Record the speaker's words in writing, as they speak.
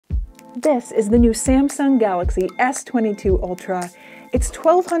This is the new Samsung Galaxy S22 Ultra. It's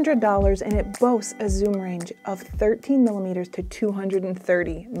 $1,200 and it boasts a zoom range of 13 millimeters to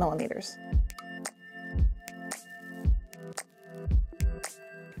 230 millimeters.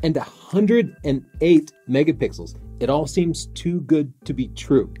 And 108 megapixels. It all seems too good to be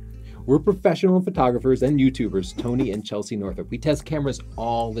true. We're professional photographers and YouTubers, Tony and Chelsea Northrup. We test cameras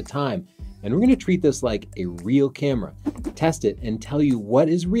all the time, and we're going to treat this like a real camera, test it, and tell you what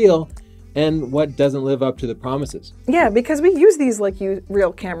is real and what doesn't live up to the promises. Yeah, because we use these like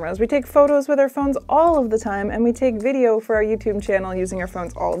real cameras. We take photos with our phones all of the time, and we take video for our YouTube channel using our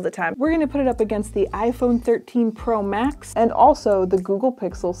phones all of the time. We're going to put it up against the iPhone 13 Pro Max and also the Google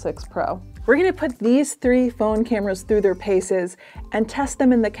Pixel 6 Pro. We're going to put these three phone cameras through their paces and test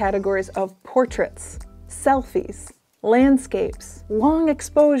them in the categories of portraits, selfies, landscapes, long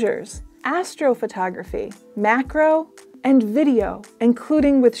exposures, astrophotography, macro, and video,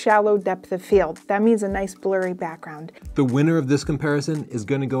 including with shallow depth of field. That means a nice blurry background. The winner of this comparison is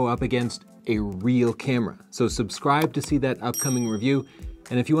going to go up against a real camera. So subscribe to see that upcoming review.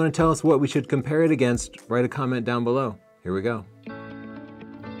 And if you want to tell us what we should compare it against, write a comment down below. Here we go.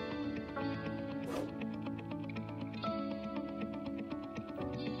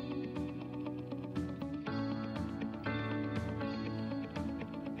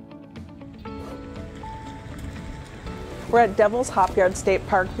 We're at Devil's Hop Yard State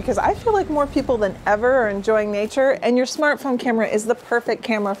Park because I feel like more people than ever are enjoying nature, and your smartphone camera is the perfect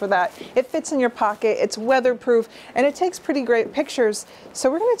camera for that. It fits in your pocket, it's weatherproof, and it takes pretty great pictures. So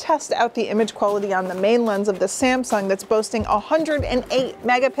we're going to test out the image quality on the main lens of the Samsung that's boasting 108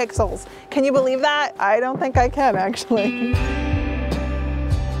 megapixels. Can you believe that? I don't think I can, actually.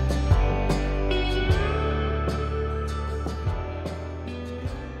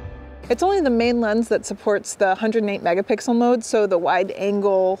 It's only the main lens that supports the 108 megapixel mode, so the wide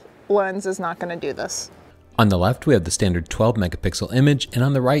angle lens is not going to do this. On the left, we have the standard 12 megapixel image, and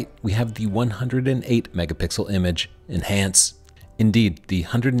on the right, we have the 108 megapixel image. Enhance. Indeed, the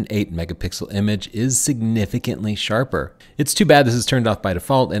 108 megapixel image is significantly sharper. It's too bad this is turned off by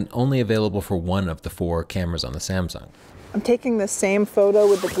default and only available for one of the four cameras on the Samsung. I'm taking the same photo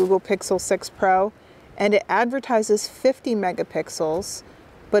with the Google Pixel 6 Pro, and it advertises 50 megapixels,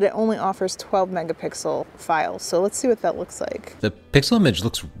 but it only offers 12 megapixel files. So let's see what that looks like. The pixel image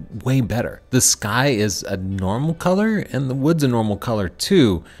looks way better. The sky is a normal color and the wood's a normal color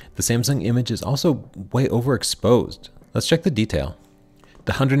too. The Samsung image is also way overexposed. Let's check the detail.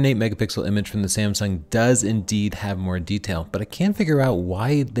 The 108 megapixel image from the Samsung does indeed have more detail, but I can't figure out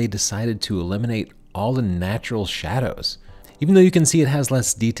why they decided to eliminate all the natural shadows. Even though you can see it has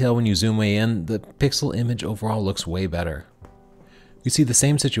less detail when you zoom way in, the pixel image overall looks way better. We see the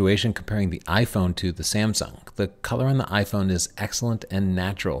same situation comparing the iPhone to the Samsung. The color on the iPhone is excellent and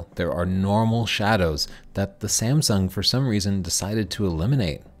natural. There are normal shadows that the Samsung, for some reason, decided to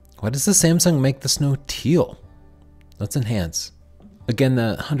eliminate. Why does the Samsung make the snow teal? Let's enhance. Again,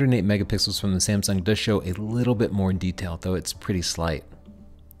 the 108 megapixels from the Samsung does show a little bit more detail, though it's pretty slight.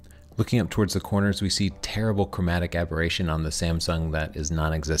 Looking up towards the corners, we see terrible chromatic aberration on the Samsung that is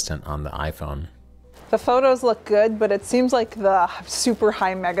non-existent on the iPhone. The photos look good, but it seems like the super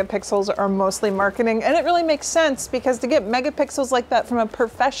high megapixels are mostly marketing, and it really makes sense because to get megapixels like that from a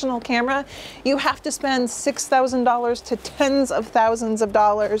professional camera, you have to spend $6,000 to tens of thousands of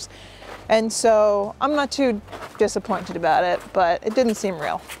dollars. And so I'm not too disappointed about it, but it didn't seem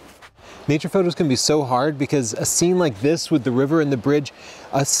real. Nature photos can be so hard because a scene like this with the river and the bridge,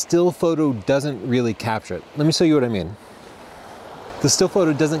 a still photo doesn't really capture it. Let me show you what I mean. The still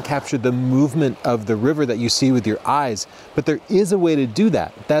photo doesn't capture the movement of the river that you see with your eyes, but there is a way to do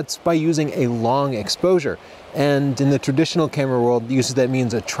that. That's by using a long exposure. And in the traditional camera world, usually that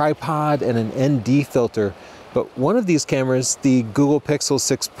means a tripod and an ND filter. But one of these cameras, the Google Pixel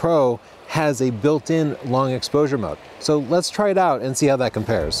 6 Pro, has a built-in long exposure mode. So let's try it out and see how that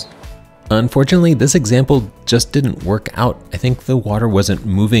compares. Unfortunately, this example just didn't work out. I think the water wasn't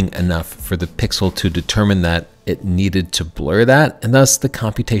moving enough for the Pixel to determine that it needed to blur that, and thus the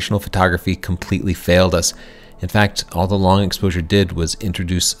computational photography completely failed us. In fact, all the long exposure did was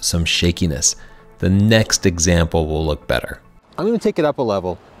introduce some shakiness. The next example will look better. I'm going to take it up a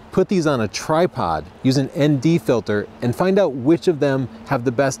level, put these on a tripod, use an ND filter, and find out which of them have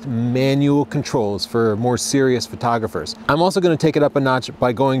the best manual controls for more serious photographers. I'm also going to take it up a notch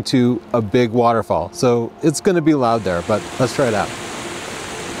by going to a big waterfall. So it's going to be loud there, but let's try it out.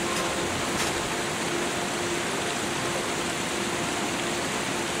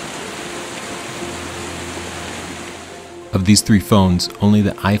 Of these three phones, only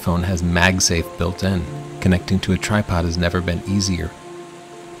the iPhone has MagSafe built in. Connecting to a tripod has never been easier.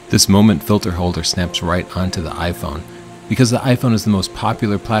 This moment filter holder snaps right onto the iPhone. Because the iPhone is the most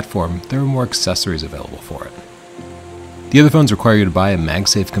popular platform, there are more accessories available for it. The other phones require you to buy a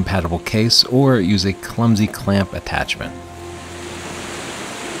MagSafe compatible case or use a clumsy clamp attachment.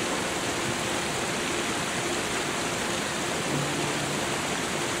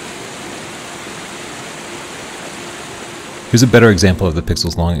 Here's a better example of the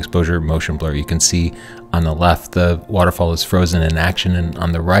Pixel's long exposure motion blur. You can see on the left the waterfall is frozen in action, and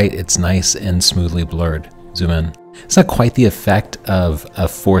on the right it's nice and smoothly blurred. Zoom in. It's not quite the effect of a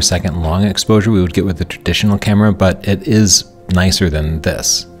 4-second long exposure we would get with the traditional camera, but it is nicer than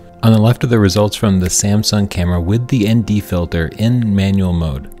this. On the left are the results from the Samsung camera with the ND filter in manual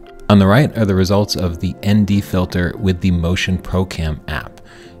mode. On the right are the results of the ND filter with the Motion ProCam app.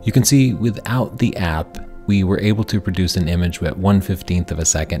 You can see without the app, we were able to produce an image at 1/15 of a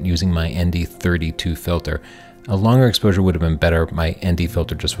second using my ND32 filter. A longer exposure would have been better. My ND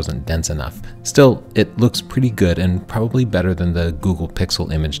filter just wasn't dense enough. Still, it looks pretty good and probably better than the Google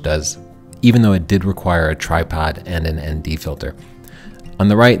Pixel image does, even though it did require a tripod and an ND filter. On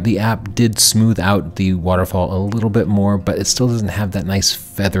the right, the app did smooth out the waterfall a little bit more, but it still doesn't have that nice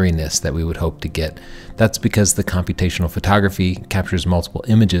featheriness that we would hope to get. That's because the computational photography captures multiple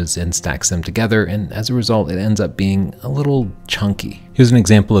images and stacks them together, and as a result, it ends up being a little chunky. Here's an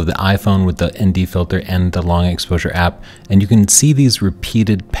example of the iPhone with the ND filter and the long exposure app, and you can see these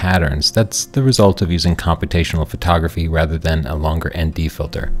repeated patterns. That's the result of using computational photography rather than a longer ND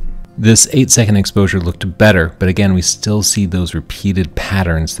filter. This 8-second exposure looked better, but again, we still see those repeated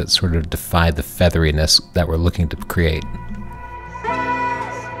patterns that sort of defy the featheriness that we're looking to create.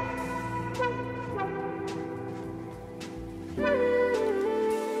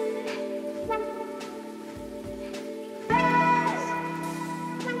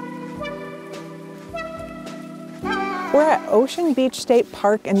 We're at Ocean Beach State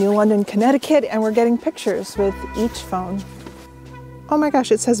Park in New London, Connecticut, and we're getting pictures with each phone. Oh my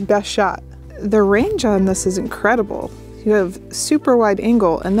gosh, it says best shot. The range on this is incredible. You have super wide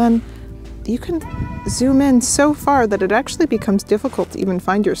angle, and then you can zoom in so far that it actually becomes difficult to even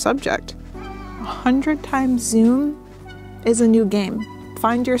find your subject. 100 times zoom is a new game.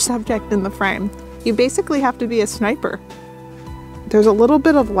 Find your subject in the frame. You basically have to be a sniper. There's a little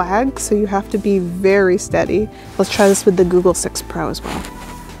bit of lag, so you have to be very steady. Let's try this with the Google 6 Pro as well.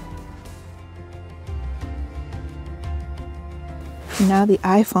 Now the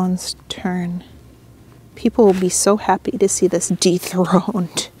iPhone's turn. People will be so happy to see this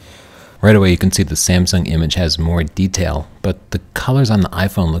dethroned. Right away you can see the Samsung image has more detail, but the colors on the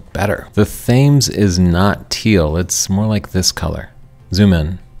iPhone look better. The Thames is not teal, it's more like this color. Zoom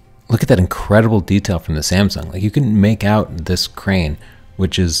in. Look at that incredible detail from the Samsung. Like, you can make out this crane,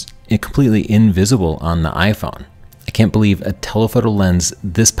 which is completely invisible on the iPhone. I can't believe a telephoto lens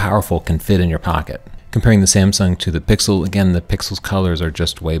this powerful can fit in your pocket. Comparing the Samsung to the Pixel, again, the Pixel's colors are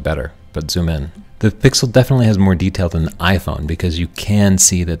just way better, but zoom in. The Pixel definitely has more detail than the iPhone because you can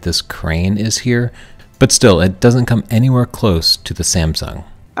see that this crane is here, but still, it doesn't come anywhere close to the Samsung.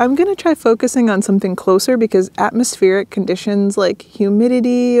 I'm gonna try focusing on something closer because atmospheric conditions like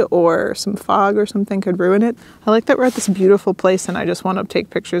humidity or some fog or something could ruin it. I like that we're at this beautiful place and I just want to take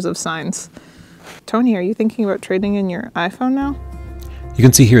pictures of signs. Tony, are you thinking about trading in your iPhone now? You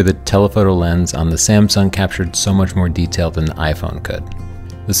can see here the telephoto lens on the Samsung captured so much more detail than the iPhone could.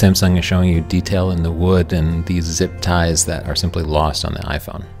 The Samsung is showing you detail in the wood and these zip ties that are simply lost on the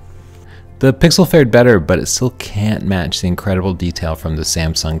iPhone. The Pixel fared better, but it still can't match the incredible detail from the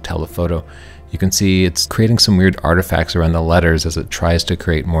Samsung Telephoto. You can see it's creating some weird artifacts around the letters as it tries to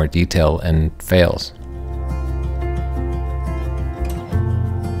create more detail and fails.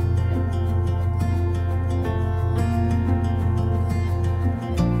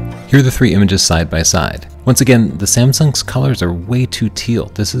 Here are the three images side by side. Once again, the Samsung's colors are way too teal.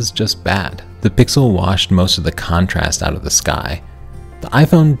 This is just bad. The Pixel washed most of the contrast out of the sky. The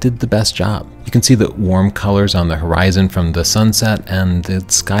iPhone did the best job. You can see the warm colors on the horizon from the sunset, and the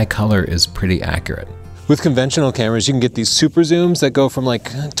sky color is pretty accurate. With conventional cameras, you can get these super zooms that go from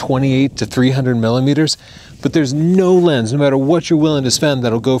like 28 to 300 millimeters, but there's no lens, no matter what you're willing to spend,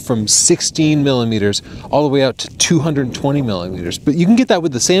 that'll go from 16 millimeters all the way out to 220 millimeters. But you can get that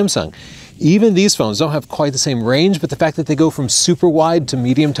with the Samsung. Even these phones don't have quite the same range, but the fact that they go from super wide to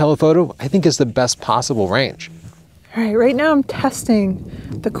medium telephoto, I think is the best possible range. All right, right now I'm testing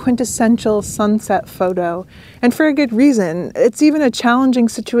the quintessential sunset photo, and for a good reason. It's even a challenging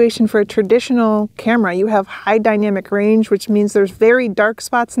situation for a traditional camera. You have high dynamic range, which means there's very dark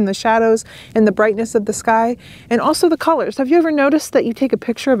spots in the shadows and the brightness of the sky, and also the colors. Have you ever noticed that you take a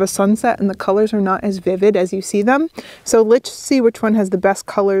picture of a sunset and the colors are not as vivid as you see them? So let's see which one has the best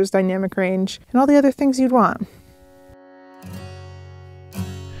colors, dynamic range, and all the other things you'd want.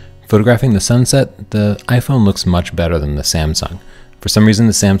 Photographing the sunset, the iPhone looks much better than the Samsung. For some reason,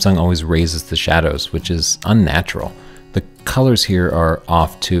 the Samsung always raises the shadows, which is unnatural. The colors here are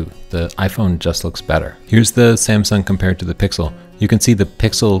off too. The iPhone just looks better. Here's the Samsung compared to the Pixel. You can see the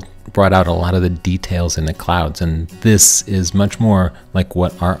Pixel brought out a lot of the details in the clouds, and this is much more like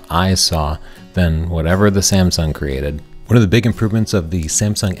what our eyes saw than whatever the Samsung created. One of the big improvements of the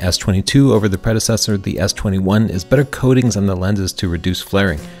Samsung S22 over the predecessor, the S21, is better coatings on the lenses to reduce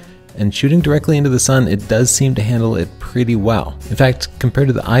flaring. And shooting directly into the sun, it does seem to handle it pretty well. In fact, compared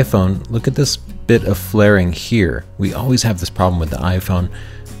to the iPhone, look at this bit of flaring here. We always have this problem with the iPhone.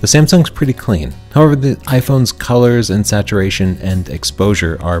 The Samsung's pretty clean. However, the iPhone's colors and saturation and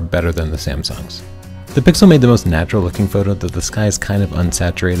exposure are better than the Samsung's. The Pixel made the most natural looking photo, though the sky is kind of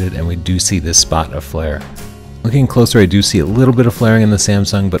unsaturated and we do see this spot of flare. Looking closer, I do see a little bit of flaring in the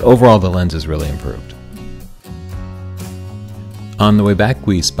Samsung, but overall the lens is really improved. On the way back,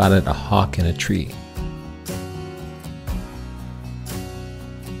 we spotted a hawk in a tree.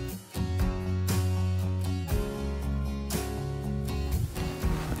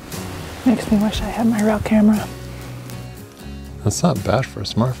 Makes me wish I had my real camera. That's not bad for a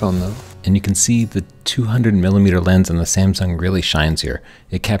smartphone though. And you can see the 200mm lens on the Samsung really shines here.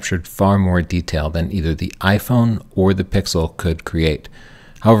 It captured far more detail than either the iPhone or the Pixel could create.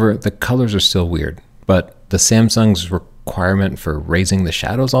 However, the colors are still weird, but the Samsung's requirement for raising the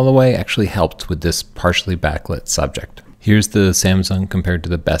shadows all the way actually helped with this partially backlit subject. Here's the Samsung compared to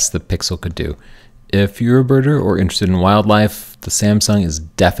the best the Pixel could do. If you're a birder or interested in wildlife, the Samsung is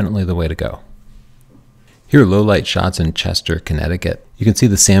definitely the way to go. Here are low light shots in Chester, Connecticut. You can see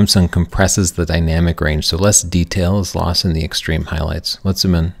the Samsung compresses the dynamic range, so less detail is lost in the extreme highlights. Let's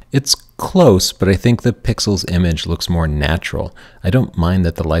zoom in. It's close, but I think the Pixel's image looks more natural. I don't mind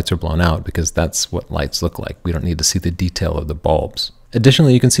that the lights are blown out because that's what lights look like. We don't need to see the detail of the bulbs.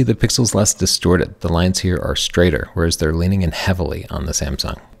 Additionally, you can see the Pixel's less distorted. The lines here are straighter, whereas they're leaning in heavily on the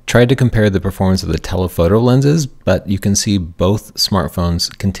Samsung. Tried to compare the performance of the telephoto lenses, but you can see both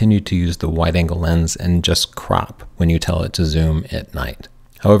smartphones continue to use the wide-angle lens and just crop when you tell it to zoom at night.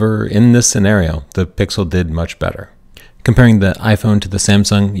 However, in this scenario, the Pixel did much better. Comparing the iPhone to the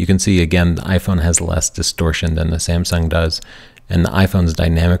Samsung, you can see again the iPhone has less distortion than the Samsung does, and the iPhone's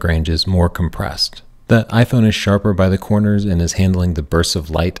dynamic range is more compressed. The iPhone is sharper by the corners and is handling the bursts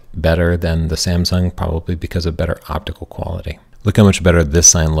of light better than the Samsung, probably because of better optical quality. Look how much better this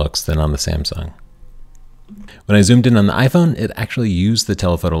sign looks than on the Samsung. When I zoomed in on the iPhone, it actually used the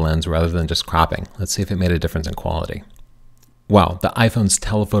telephoto lens rather than just cropping. Let's see if it made a difference in quality. Wow, the iPhone's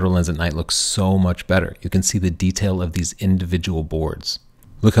telephoto lens at night looks so much better. You can see the detail of these individual boards.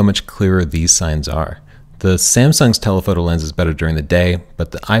 Look how much clearer these signs are. The Samsung's telephoto lens is better during the day, but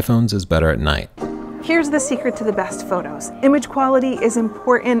the iPhone's is better at night. Here's the secret to the best photos. Image quality is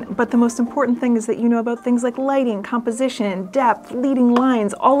important, but the most important thing is that you know about things like lighting, composition, depth, leading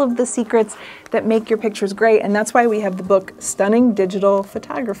lines, all of the secrets that make your pictures great. And that's why we have the book Stunning Digital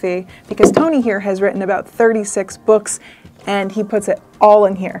Photography, because Tony here has written about 36 books and he puts it all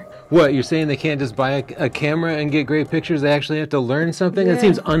in here. What, you're saying they can't just buy a camera and get great pictures? They actually have to learn something? Yeah. That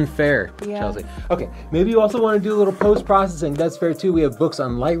seems unfair, Chelsea. Okay, maybe you also want to do a little post-processing. That's fair too. We have books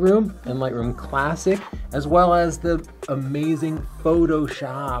on Lightroom and Lightroom Classic, as well as the amazing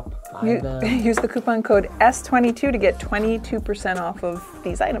Photoshop. Use the coupon code S22 to get 22% off of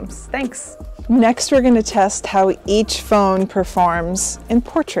these items. Thanks. Next, we're going to test how each phone performs in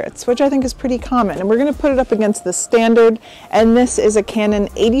portraits, which I think is pretty common. And we're going to put it up against the standard. And this is a Canon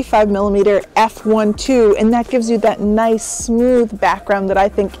 85mm f1.2, and that gives you that nice smooth background that I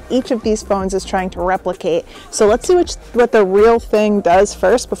think each of these phones is trying to replicate. So let's see what the real thing does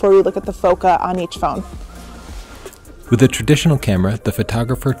first before we look at the bokeh on each phone. With a traditional camera, the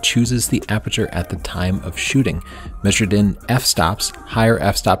photographer chooses the aperture at the time of shooting. Measured in f-stops, higher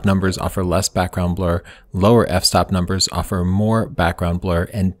f-stop numbers offer less background blur, lower f-stop numbers offer more background blur,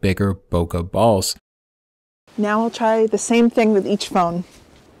 and bigger bokeh balls. Now I'll try the same thing with each phone.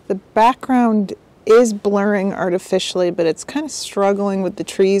 The background is blurring artificially, but it's kind of struggling with the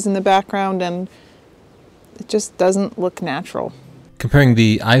trees in the background and it just doesn't look natural. Comparing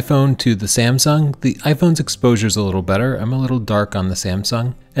the iPhone to the iPhone's exposure is a little better. I'm a little dark on the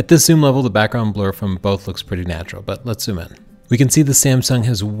Samsung. At this zoom level, the background blur from both looks pretty natural, but let's zoom in. We can see the Samsung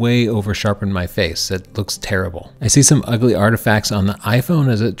has way over sharpened my face. It looks terrible. I see some ugly artifacts on the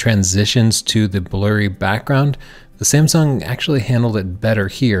iPhone as it transitions to the blurry background. The Samsung actually handled it better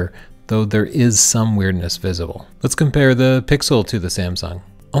here, though there is some weirdness visible. Let's compare the Pixel to the Samsung.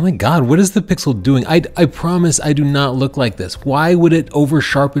 Oh my God, what is the Pixel doing? I promise I do not look like this. Why would it over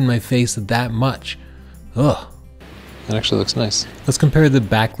sharpen my face that much? Ugh. That actually looks nice. Let's compare the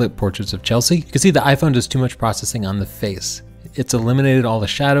backlit portraits of Chelsea. You can see the iPhone does too much processing on the face. It's eliminated all the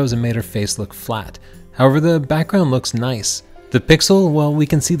shadows and made her face look flat. However, the background looks nice. The Pixel, well, we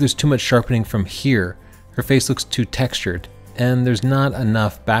can see there's too much sharpening from here. Her face looks too textured, and there's not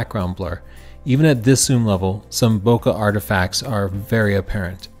enough background blur. Even at this zoom level, some bokeh artifacts are very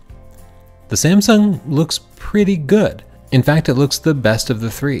apparent. The Samsung looks pretty good. In fact, it looks the best of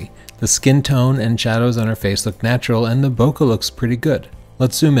the three. The skin tone and shadows on her face look natural, and the bokeh looks pretty good.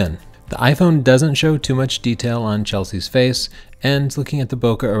 Let's zoom in. The iPhone doesn't show too much detail on Chelsea's face, and looking at the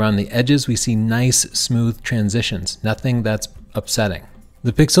bokeh around the edges, we see nice, smooth transitions, nothing that's upsetting.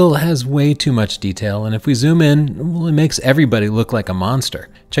 The Pixel has way too much detail, and if we zoom in, well, it makes everybody look like a monster.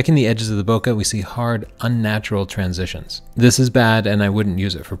 Checking the edges of the bokeh, we see hard, unnatural transitions. This is bad, and I wouldn't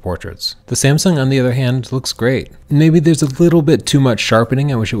use it for portraits. The Samsung, on the other hand, looks great. Maybe there's a little bit too much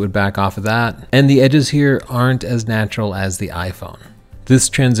sharpening. I wish it would back off of that. And the edges here aren't as natural as the iPhone. This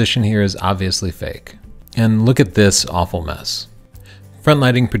transition here is obviously fake. And look at this awful mess. Front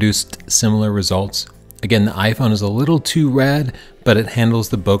lighting produced similar results. Again, the iPhone is a little too red, but it handles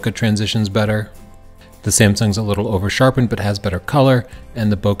the bokeh transitions better. The Samsung's a little over sharpened, but has better color,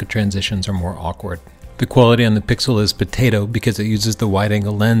 and the bokeh transitions are more awkward. The quality on the Pixel is potato because it uses the wide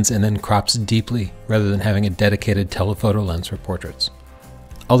angle lens and then crops deeply, rather than having a dedicated telephoto lens for portraits.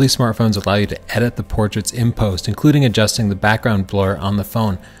 All these smartphones allow you to edit the portraits in post, including adjusting the background blur on the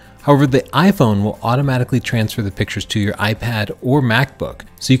phone. However, the iPhone will automatically transfer the pictures to your iPad or MacBook,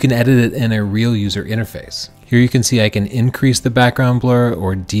 so you can edit it in a real user interface. Here you can see I can increase the background blur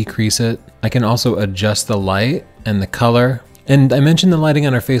or decrease it. I can also adjust the light and the color. And I mentioned the lighting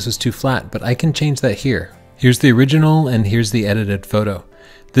on her face was too flat, but I can change that here. Here's the original and here's the edited photo.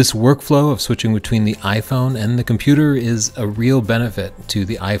 This workflow of switching between the iPhone and the computer is a real benefit to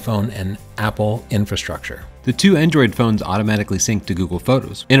the iPhone and Apple infrastructure. The two Android phones automatically sync to Google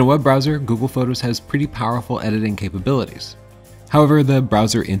Photos. In a web browser, Google Photos has pretty powerful editing capabilities. However, the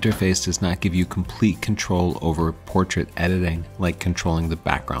browser interface does not give you complete control over portrait editing like controlling the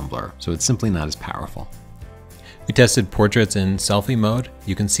background blur, so it's simply not as powerful. We tested portraits in selfie mode.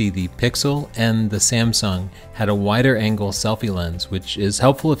 You can see the Pixel and the Samsung had a wider angle selfie lens, which is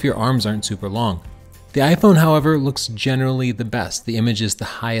helpful if your arms aren't super long. The iPhone, however, looks generally the best. The image is the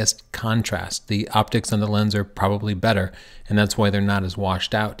highest contrast. The optics on the lens are probably better, and that's why they're not as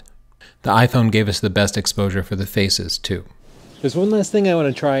washed out. The iPhone gave us the best exposure for the faces, too. There's one last thing I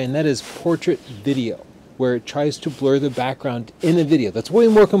want to try, and that is portrait video, where it tries to blur the background in a video. That's way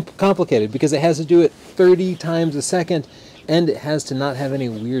more complicated because it has to do it 30 times a second, and it has to not have any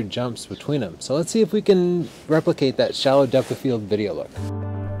weird jumps between them. So let's see if we can replicate that shallow depth of field video look.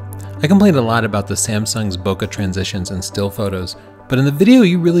 I complained a lot about the Samsung's bokeh transitions and still photos, but in the video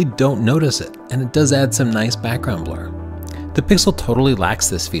you really don't notice it, and it does add some nice background blur. The Pixel totally lacks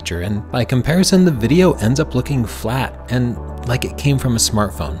this feature, and by comparison the video ends up looking flat and like it came from a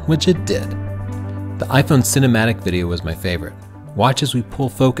smartphone, which it did. The iPhone cinematic video was my favorite. Watch as we pull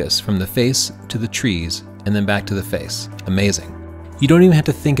focus from the face to the trees and then back to the face. Amazing. You don't even have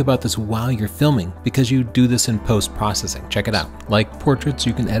to think about this while you're filming because you do this in post-processing. Check it out. Like portraits,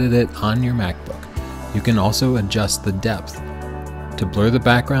 you can edit it on your MacBook. You can also adjust the depth to blur the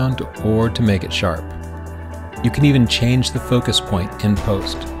background or to make it sharp. You can even change the focus point in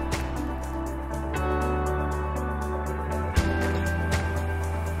post.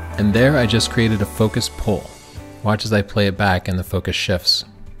 And there I just created a focus pull. Watch as I play it back and the focus shifts.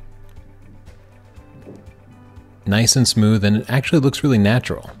 Nice and smooth, and it actually looks really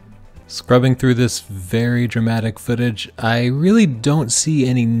natural. Scrubbing through this very dramatic footage, I really don't see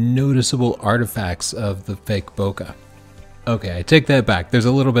any noticeable artifacts of the fake bokeh. Okay, I take that back. There's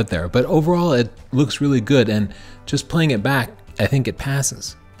a little bit there, but overall it looks really good, and just playing it back, I think it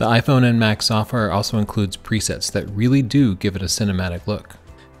passes. The iPhone and Mac software also includes presets that really do give it a cinematic look.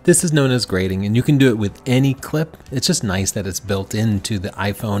 This is known as grading, and you can do it with any clip. It's just nice that it's built into the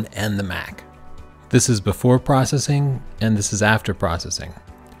iPhone and the Mac. This is before processing, and this is after processing.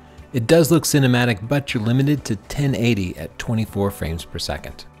 It does look cinematic, but you're limited to 1080 at 24 frames per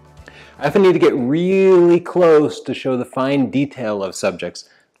second. I often need to get really close to show the fine detail of subjects.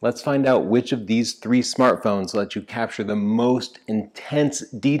 Let's find out which of these three smartphones let you capture the most intense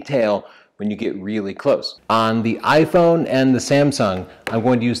detail when you get really close. On the iPhone and the Samsung, I'm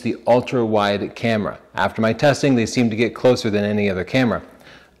going to use the ultra-wide camera. After my testing, they seem to get closer than any other camera.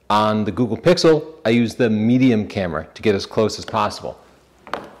 On the Google Pixel, I use the medium camera to get as close as possible.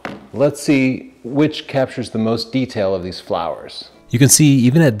 Let's see which captures the most detail of these flowers. You can see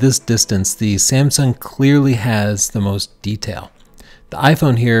even at this distance, the Samsung clearly has the most detail. The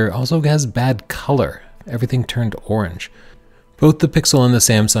iPhone here also has bad color. Everything turned orange. Both the Pixel and the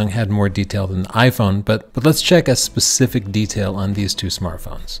Samsung had more detail than the iPhone, but let's check a specific detail on these two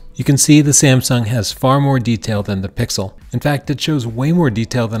smartphones. You can see the Samsung has far more detail than the Pixel. In fact, it shows way more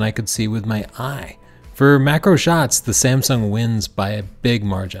detail than I could see with my eye. For macro shots, the Samsung wins by a big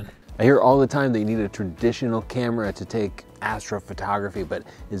margin. I hear all the time that you need a traditional camera to take astrophotography, but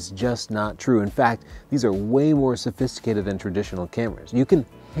it's just not true. In fact, these are way more sophisticated than traditional cameras. You can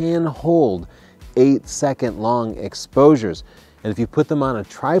hand hold 8-second long exposures. And if you put them on a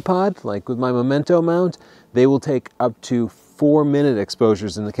tripod, like with my Memento mount, they will take up to 4-minute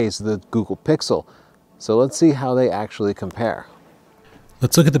exposures in the case of the Google Pixel. So let's see how they actually compare.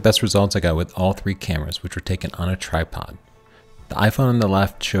 Let's look at the best results I got with all three cameras, which were taken on a tripod. The iPhone on the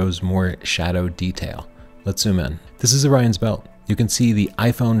left shows more shadow detail. Let's zoom in. This is Orion's belt. You can see the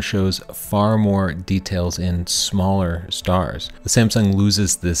iPhone shows far more details in smaller stars. The Samsung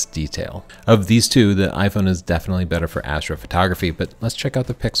loses this detail. Of these two, the iPhone is definitely better for astrophotography, but let's check out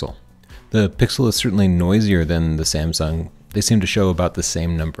the Pixel. The Pixel is certainly noisier than the Samsung. They seem to show about the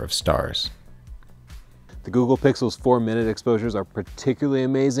same number of stars. The Google Pixel's 4-minute exposures are particularly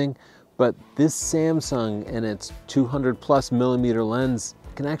amazing, but this Samsung and its 200+ millimeter lens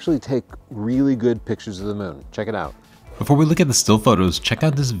can actually take really good pictures of the moon. Check it out. Before we look at the still photos, check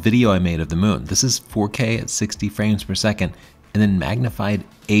out this video I made of the moon. This is 4K at 60 frames per second and then magnified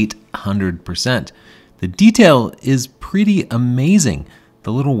 800%. The detail is pretty amazing.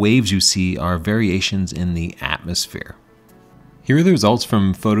 The little waves you see are variations in the atmosphere. Here are the results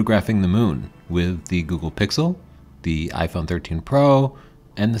from photographing the moon with the Google Pixel, the iPhone 13 Pro,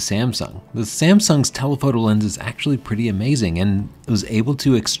 and the Samsung. The Samsung's telephoto lens is actually pretty amazing and was able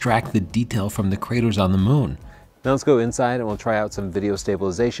to extract the detail from the craters on the moon. Now let's go inside and we'll try out some video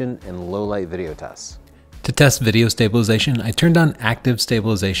stabilization and low light video tests. To test video stabilization, I turned on active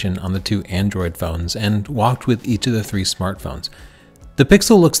stabilization on the two Android phones and walked with each of the three smartphones. The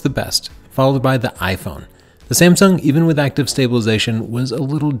Pixel looks the best, followed by the iPhone. The Samsung, even with active stabilization, was a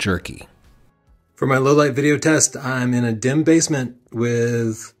little jerky. For my low light video test, I'm in a dim basement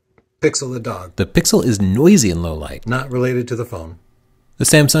with Pixel the dog. The Pixel is noisy in low light. Not related to the phone. The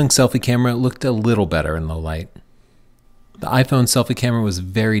Samsung selfie camera looked a little better in low light. The iPhone selfie camera was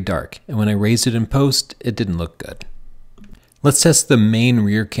very dark, and when I raised it in post, it didn't look good. Let's test the main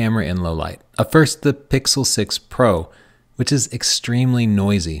rear camera in low light. Up first, the Pixel 6 Pro, which is extremely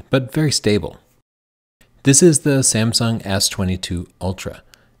noisy, but very stable. This is the Samsung S22 Ultra.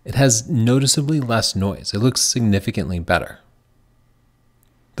 It has noticeably less noise. It looks significantly better.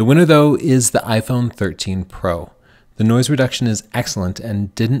 The winner, though, is the iPhone 13 Pro. The noise reduction is excellent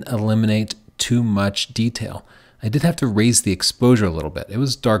and didn't eliminate too much detail. I did have to raise the exposure a little bit. It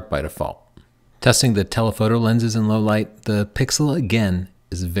was dark by default. Testing the telephoto lenses in low light, the Pixel again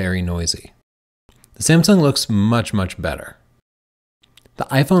is very noisy. The Samsung looks much better. The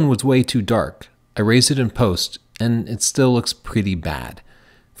iPhone was way too dark. I raised it in post and it still looks pretty bad.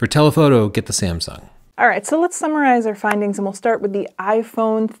 For telephoto, get the Samsung. All right, so let's summarize our findings and we'll start with the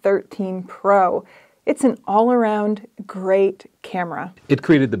iPhone 13 Pro. It's an all-around great camera. It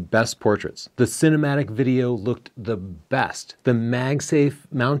created the best portraits. The cinematic video looked the best. The MagSafe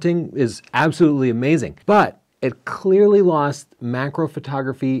mounting is absolutely amazing, but it clearly lost macro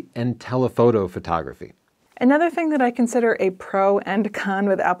photography and telephoto photography. Another thing that I consider a pro and a con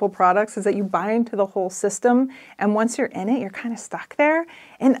with Apple products is that you buy into the whole system, and once you're in it, you're kind of stuck there.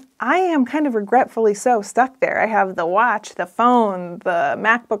 And I am kind of regretfully so stuck there. I have the watch, the phone, the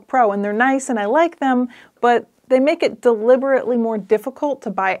MacBook Pro, and they're nice and I like them, but they make it deliberately more difficult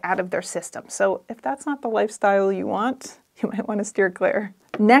to buy out of their system. So if that's not the lifestyle you want, you might want to steer clear.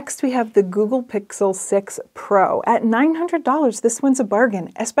 Next, we have the Google Pixel 6 Pro. At $900, this one's a bargain,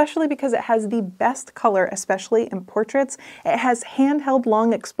 especially because it has the best color, especially in portraits. It has handheld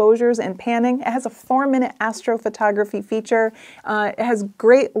long exposures and panning. It has a 4-minute astrophotography feature. It has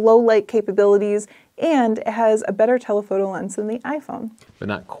great low light capabilities, and it has a better telephoto lens than the iPhone. But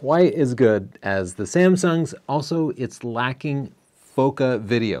not quite as good as the Samsung's. Also, it's lacking bokeh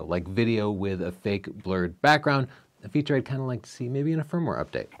video, like video with a fake blurred background. a feature I'd kind of like to see maybe in a firmware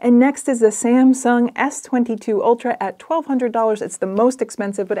update. And next is the Samsung S22 Ultra at $1,200. It's the most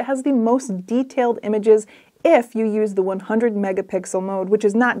expensive, but it has the most detailed images if you use the 100 megapixel mode, which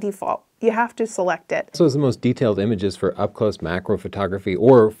is not default. You have to select it. So it's the most detailed images for up-close macro photography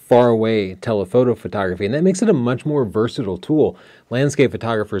or far-away telephoto photography, and that makes it a much more versatile tool. Landscape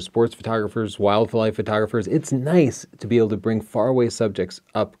photographers, sports photographers, wildlife photographers, it's nice to be able to bring faraway subjects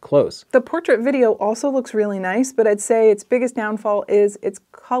up close. The portrait video also looks really nice, but I'd say its biggest downfall is its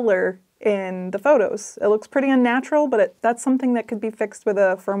color in the photos. It looks pretty unnatural, but that's something that could be fixed with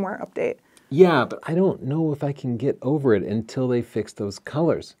a firmware update. Yeah, but I don't know if I can get over it until they fix those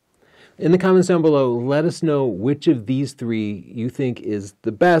colors. In the comments down below, let us know which of these three you think is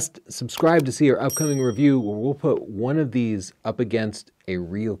the best. Subscribe to see our upcoming review where we'll put one of these up against a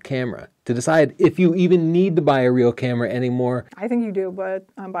real camera to decide if you even need to buy a real camera anymore. I think you do, but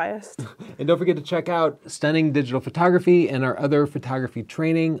I'm biased. And don't forget to check out Stunning Digital Photography and our other photography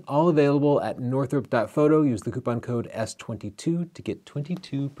training, all available at northrup.photo. Use the coupon code S22 to get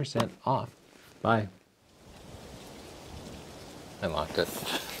 22% off. Bye. I locked it.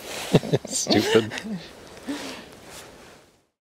 Stupid.